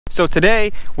So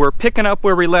today we're picking up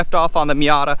where we left off on the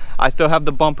Miata. I still have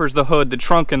the bumpers, the hood, the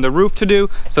trunk, and the roof to do.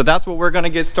 So that's what we're gonna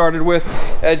get started with.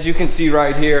 As you can see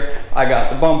right here, I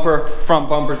got the bumper, front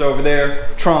bumpers over there,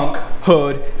 trunk,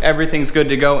 hood, everything's good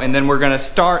to go. And then we're gonna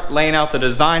start laying out the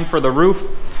design for the roof.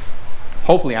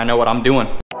 Hopefully I know what I'm doing.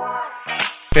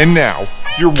 And now,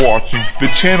 you're watching the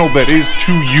channel that is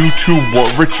to YouTube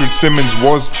what Richard Simmons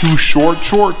was to short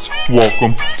shorts.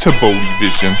 Welcome to Bodie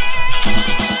Vision.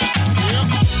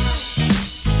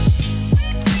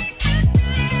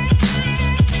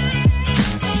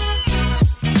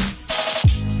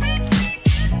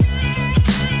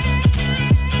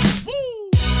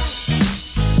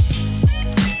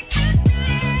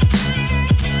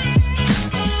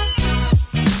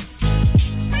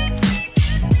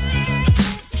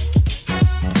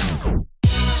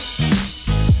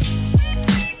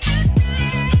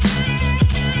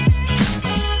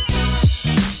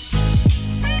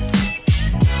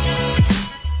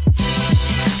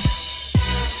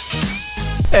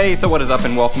 Hey, so what is up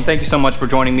and welcome. Thank you so much for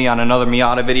joining me on another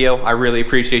Miata video. I really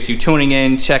appreciate you tuning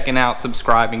in, checking out,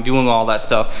 subscribing, doing all that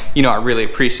stuff. You know, I really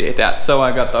appreciate that. So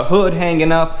I got the hood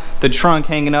hanging up, the trunk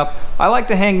hanging up. I like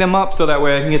to hang them up so that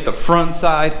way I can get the front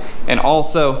side and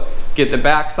also get the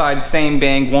back side, same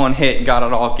bang, one hit, got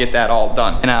it all, get that all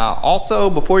done. And also,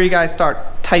 before you guys start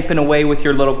typing away with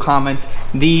your little comments,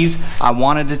 these, I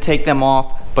wanted to take them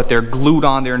off, but they're glued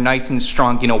on there nice and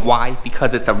strong. You know why?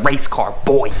 Because it's a race car,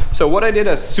 boy. So what I did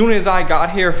as soon as I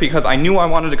got here, because I knew I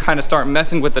wanted to kind of start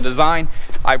messing with the design,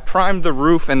 I primed the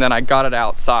roof and then I got it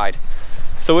outside.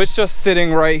 So it's just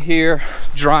sitting right here,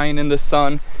 drying in the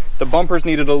sun. The bumpers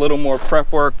needed a little more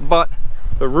prep work, but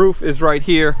the roof is right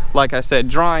here, like I said,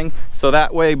 drying. So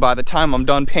that way, by the time I'm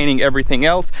done painting everything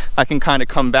else, I can kind of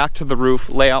come back to the roof,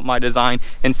 lay out my design,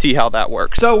 and see how that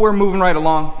works. So we're moving right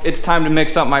along. It's time to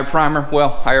mix up my primer.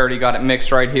 Well, I already got it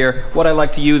mixed right here. What I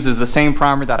like to use is the same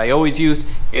primer that I always use.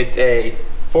 It's a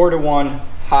 4-to-1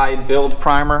 high build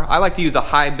primer. I like to use a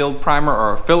high build primer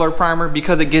or a filler primer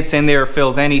because it gets in there,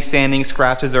 fills any sanding,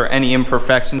 scratches, or any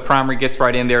imperfections. The primer gets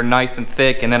right in there nice and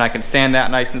thick, and then I can sand that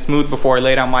nice and smooth before I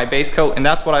lay down my base coat, and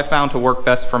that's what I found to work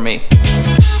best for me.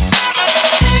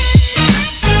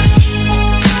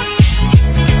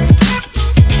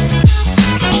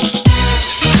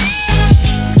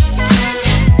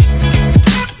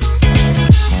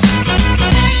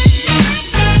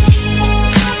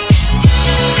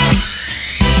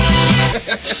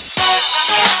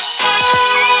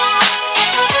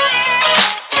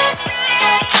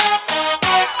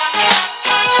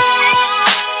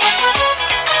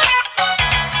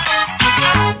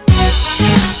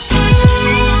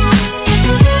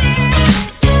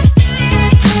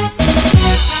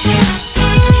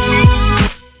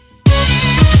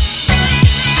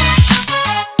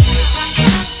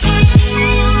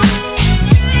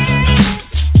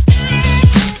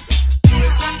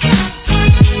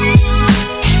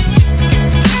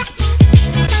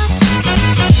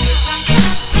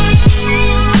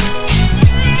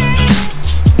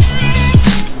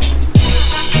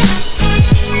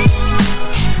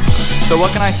 So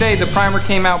what can I say? The primer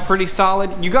came out pretty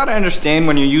solid. You gotta understand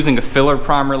when you're using a filler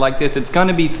primer like this, it's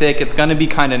gonna be thick, it's gonna be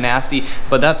kind of nasty,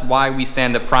 but that's why we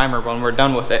sand the primer when we're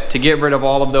done with it, to get rid of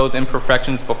all of those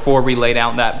imperfections before we lay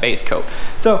down that base coat.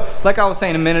 So like I was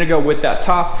saying a minute ago with that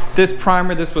top, this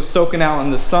primer, this was soaking out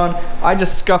in the sun. I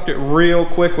just scuffed it real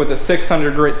quick with a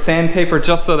 600 grit sandpaper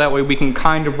just so that way we can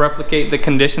kind of replicate the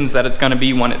conditions that it's gonna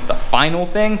be when it's the final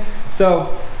thing.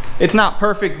 So it's not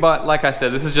perfect, but like I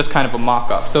said, this is just kind of a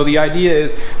mock-up. So the idea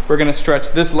is we're gonna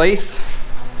stretch this lace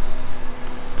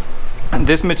and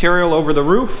this material over the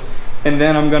roof, and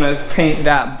then I'm gonna paint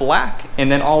that black,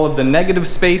 and then all of the negative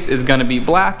space is gonna be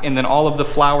black, and then all of the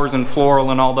flowers and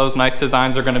floral and all those nice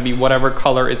designs are gonna be whatever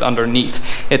color is underneath.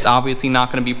 It's obviously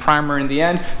not gonna be primer in the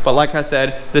end, but like I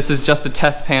said, this is just a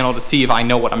test panel to see if I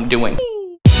know what I'm doing.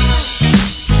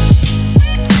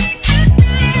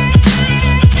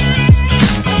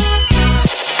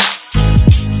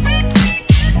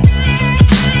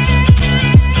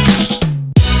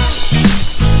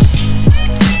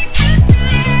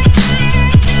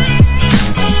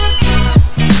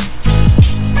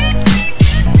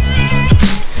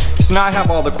 So now I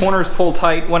have all the corners pulled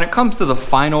tight. When it comes to the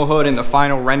final hood and the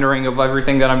final rendering of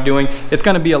everything that I'm doing, it's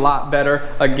gonna be a lot better.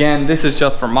 Again, this is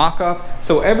just for mock-up.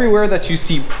 So everywhere that you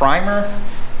see primer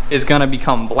is gonna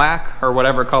become black or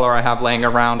whatever color I have laying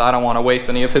around. I don't wanna waste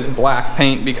any of his black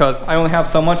paint because I only have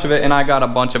so much of it and I got a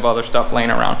bunch of other stuff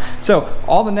laying around. So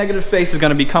all the negative space is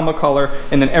gonna become a color,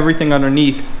 and then everything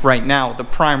underneath right now, the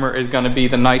primer is gonna be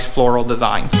the nice floral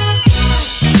design.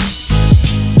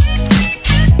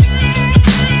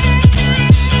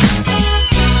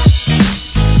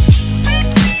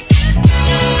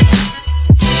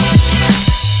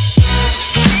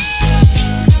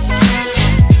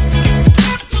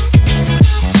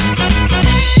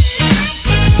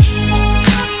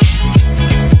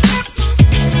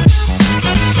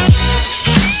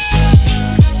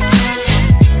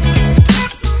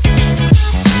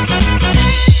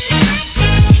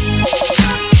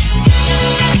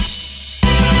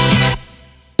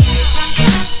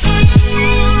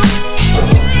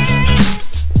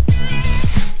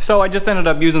 So I just ended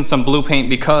up using some blue paint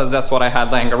because that's what I had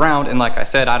laying around, and like I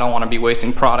said, I don't want to be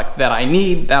wasting product that I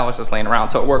need. That was just laying around,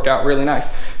 so it worked out really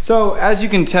nice. So as you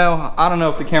can tell, I don't know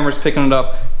if the camera's picking it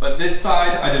up, but this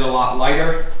side I did a lot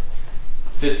lighter.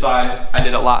 This side I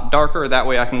did a lot darker, that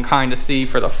way I can kind of see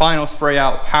for the final spray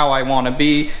out how I want to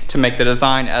be to make the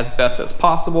design as best as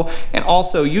possible. And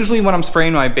also, usually when I'm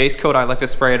spraying my base coat, I like to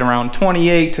spray it around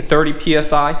 28 to 30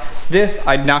 psi. This,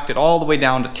 I knocked it all the way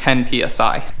down to 10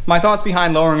 psi. My thoughts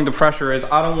behind lowering the pressure is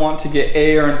I don't want to get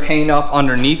air and paint up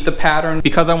underneath the pattern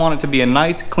because I want it to be a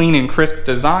nice, clean, and crisp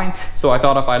design. So I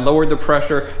thought if I lowered the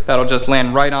pressure, that'll just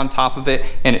land right on top of it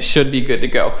and it should be good to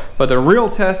go. But the real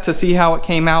test to see how it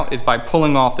came out is by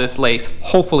pulling off this lace.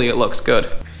 Hopefully it looks good.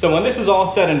 So when this is all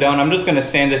said and done, I'm just gonna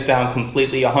sand this down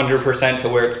completely 100% to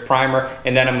where it's primer,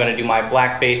 and then I'm gonna do my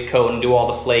black base coat and do all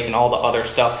the flake and all the other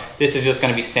stuff. This is just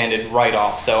gonna be sanded right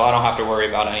off, so I don't have to worry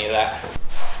about any of that.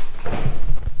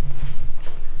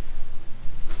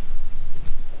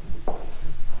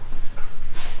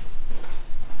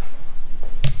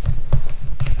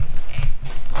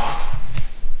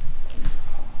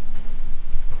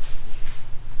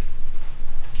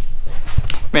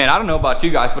 Man, I don't know about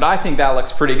you guys, but I think that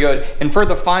looks pretty good. And for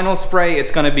the final spray,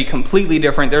 it's gonna be completely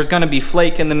different. There's gonna be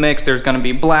flake in the mix, there's gonna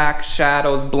be black,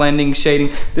 shadows, blending, shading.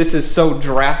 This is so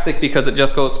drastic because it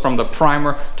just goes from the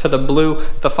primer to the blue.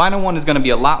 The final one is gonna be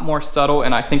a lot more subtle,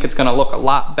 and I think it's gonna look a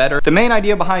lot better. The main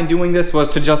idea behind doing this was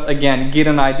to just, again, get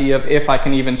an idea of if I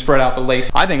can even spread out the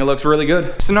lace. I think it looks really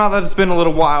good. So now that it's been a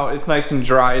little while, it's nice and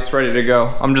dry, it's ready to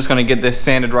go. I'm just gonna get this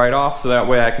sanded right off so that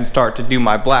way I can start to do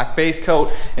my black base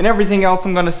coat and everything else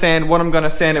I'm gonna sand. What I'm gonna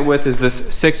sand it with is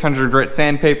this 600 grit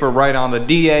sandpaper right on the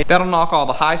DA. That'll knock all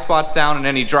the high spots down and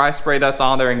any dry spray that's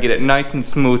on there and get it nice and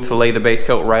smooth to lay the base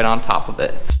coat right on top of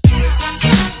it.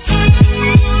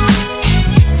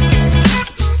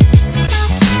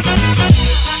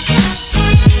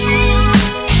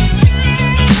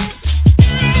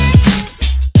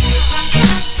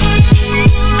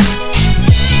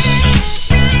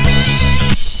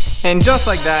 And just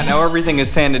like that, now everything is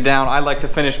sanded down. I like to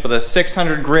finish with a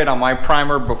 600 grit on my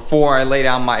primer before I lay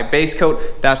down my base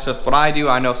coat. That's just what I do.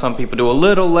 I know some people do a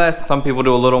little less, some people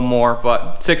do a little more,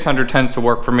 but 600 tends to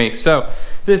work for me. So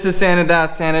this is sanded,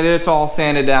 that's sanded, it's all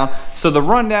sanded down. So the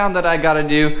rundown that I gotta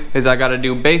do is I gotta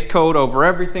do base coat over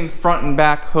everything, front and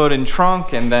back, hood and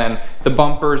trunk, and then the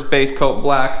bumpers, base coat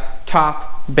black, top,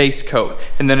 base coat.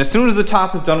 And then as soon as the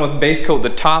top is done with base coat, the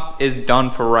top is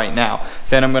done for right now.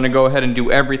 Then I'm gonna go ahead and do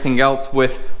everything else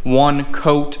with one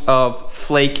coat of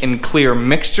flake and clear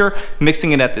mixture,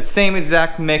 mixing it at the same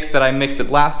exact mix that I mixed it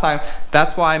last time.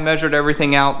 That's why I measured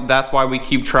everything out. That's why we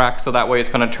keep track, so that way it's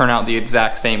gonna turn out the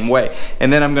exact same way.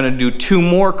 And then I'm gonna do 2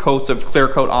 more coats of clear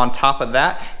coat on top of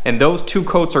that, and those 2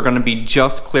 coats are gonna be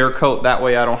just clear coat. That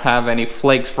way I don't have any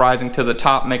flakes rising to the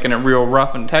top, making it real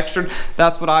rough and textured.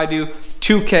 That's what I do.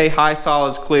 2K high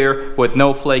solids clear with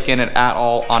no flake in it at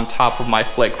all on top of my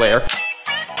flake layer.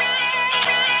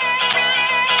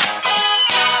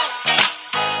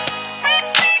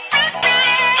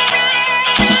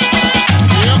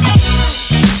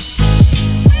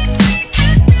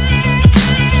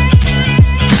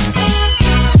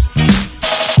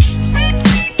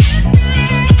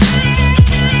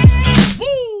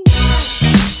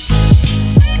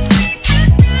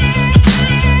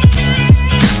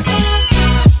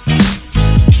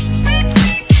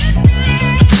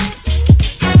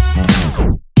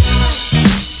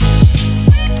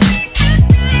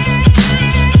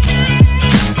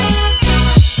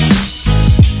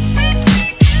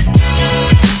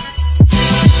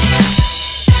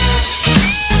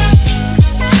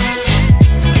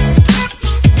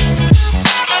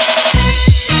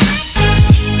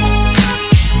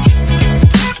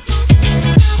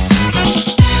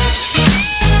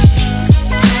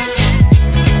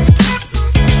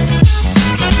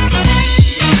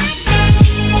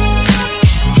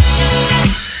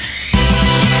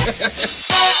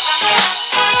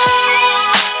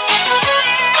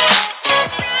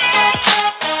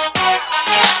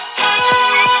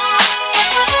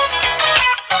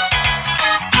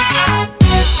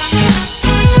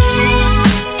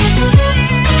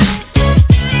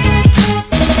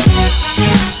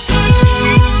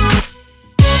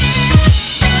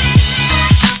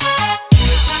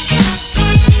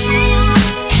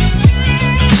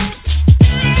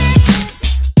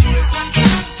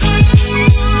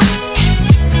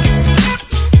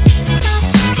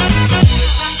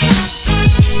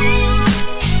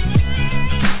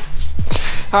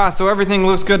 So everything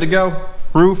looks good to go.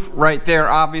 Roof right there,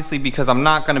 obviously, because I'm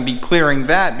not gonna be clearing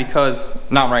that, because,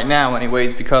 not right now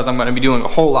anyways, because I'm gonna be doing a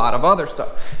whole lot of other stuff.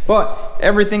 But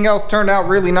everything else turned out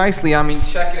really nicely. I mean,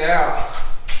 check it out.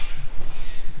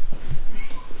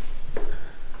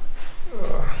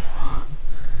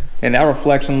 And that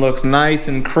reflection looks nice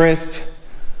and crisp.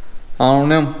 I don't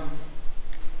know.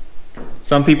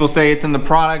 Some people say it's in the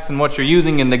products and what you're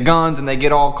using in the guns, and they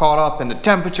get all caught up in the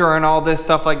temperature and all this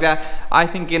stuff like that. I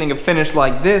think getting a finish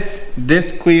like this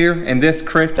clear and this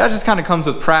crisp, that just kind of comes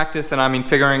with practice. And I mean,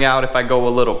 figuring out if I go a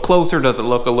little closer, does it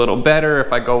look a little better?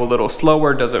 If I go a little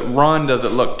slower, does it run? Does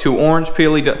it look too orange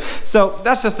peely? So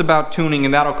that's just about tuning,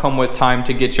 and that'll come with time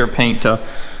to get your paint to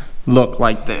look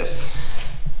like this.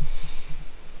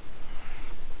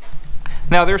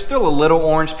 Now there's still a little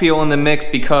orange peel in the mix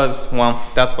because, well,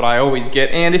 that's what I always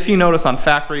get. And if you notice on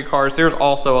factory cars, there's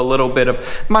also a little bit of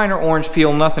minor orange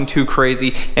peel, nothing too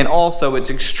crazy. And also it's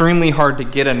extremely hard to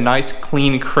get a nice,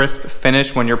 clean, crisp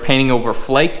finish when you're painting over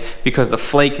flake, because the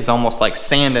flake is almost like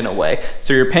sand in a way.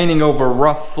 So you're painting over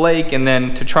rough flake, and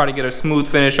then to try to get a smooth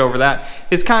finish over that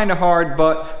is kind of hard,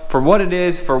 but for what it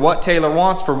is, for what Taylor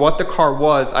wants, for what the car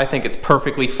was, I think it's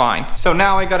perfectly fine. So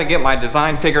now I gotta get my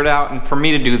design figured out, and for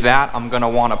me to do that, I'm gonna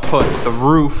wanna put the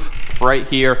roof right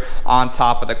here on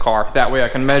top of the car. That way I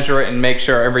can measure it and make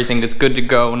sure everything is good to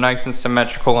go, nice and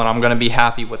symmetrical, and I'm gonna be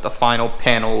happy with the final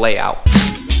panel layout.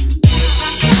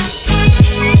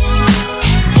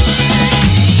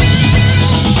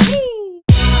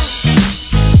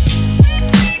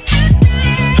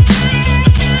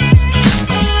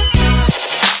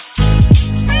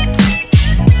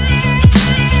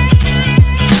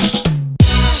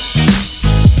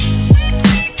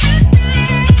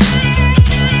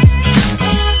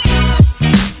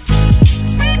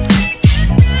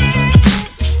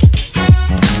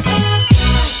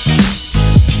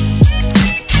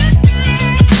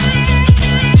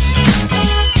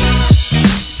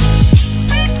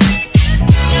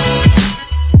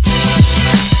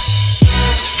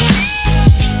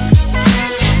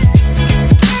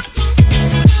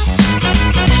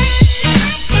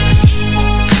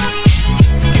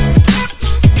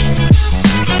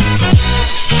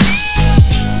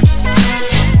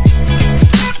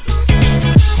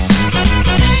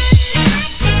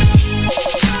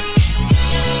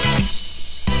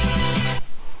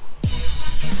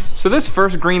 So this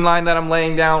first green line that I'm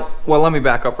laying down, well, let me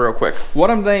back up real quick.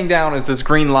 What I'm laying down is this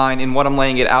green line, and what I'm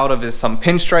laying it out of is some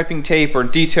pinstriping tape or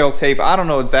detail tape. I don't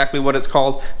know exactly what it's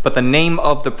called, but the name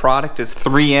of the product is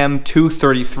 3M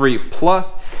 233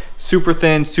 Plus. Super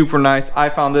thin, super nice. I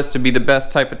found this to be the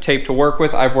best type of tape to work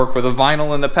with. I've worked with a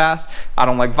vinyl in the past. I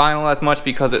don't like vinyl as much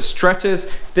because it stretches.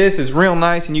 This is real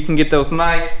nice, and you can get those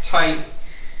nice, tight,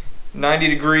 90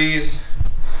 degrees.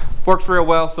 Works real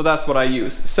well, so that's what I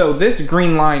use. So this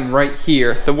green line right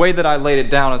here, the way that I laid it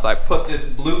down is I put this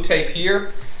blue tape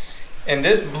here, and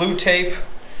this blue tape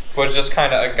was just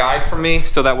kind of a guide for me,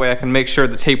 so that way I can make sure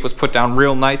the tape was put down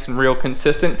real nice and real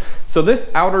consistent. So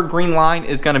this outer green line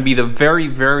is going to be the very,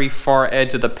 very far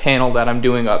edge of the panel that I'm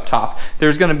doing up top.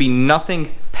 There's going to be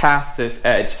nothing past this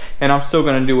edge, and I'm still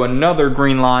going to do another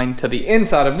green line to the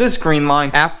inside of this green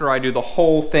line after I do the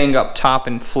whole thing up top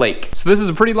in flake. So this is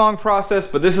a pretty long process,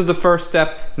 but this is the first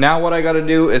step. Now what I got to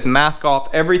do is mask off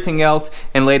everything else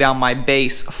and lay down my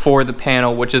base for the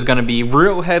panel, which is going to be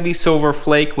real heavy silver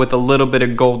flake with a little bit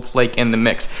of gold flake in the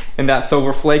mix, and that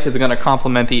silver flake is going to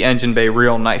complement the engine bay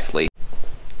real nicely.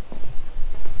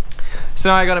 So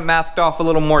now I got it masked off a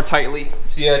little more tightly.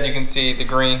 See, as you can see, the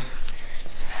green.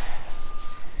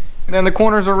 And then the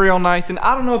corners are real nice, and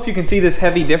I don't know if you can see this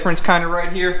heavy difference kind of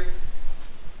right here.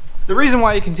 The reason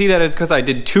why you can see that is because I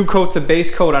did 2 coats of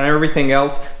base coat on everything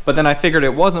else, but then I figured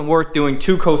it wasn't worth doing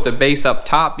 2 coats of base up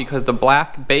top because the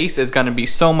black base is going to be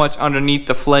so much underneath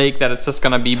the flake that it's just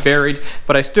going to be buried.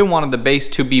 But I still wanted the base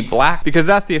to be black because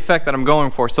that's the effect that I'm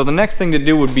going for. So the next thing to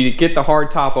do would be to get the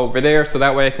hard top over there, so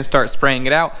that way I can start spraying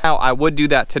it out. Now I would do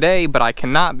that today, but I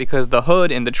cannot because the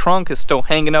hood and the trunk is still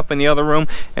hanging up in the other room,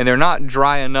 and they're not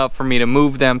dry enough for me to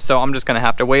move them, so I'm just going to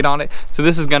have to wait on it. So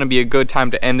this is going to be a good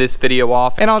time to end this video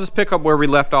off, and I'll just pick up where we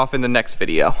left off in the next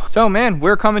video. So man,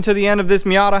 we're coming to the end of this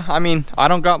Miata. I mean, I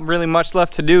don't got really much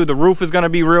left to do. The roof is going to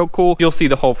be real cool. You'll see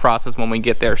the whole process when we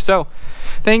get there. So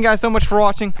thank you guys so much for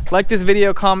watching. Like this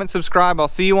video, comment, subscribe. I'll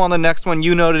see you on the next one.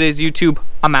 You know what it is, YouTube.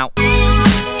 I'm out.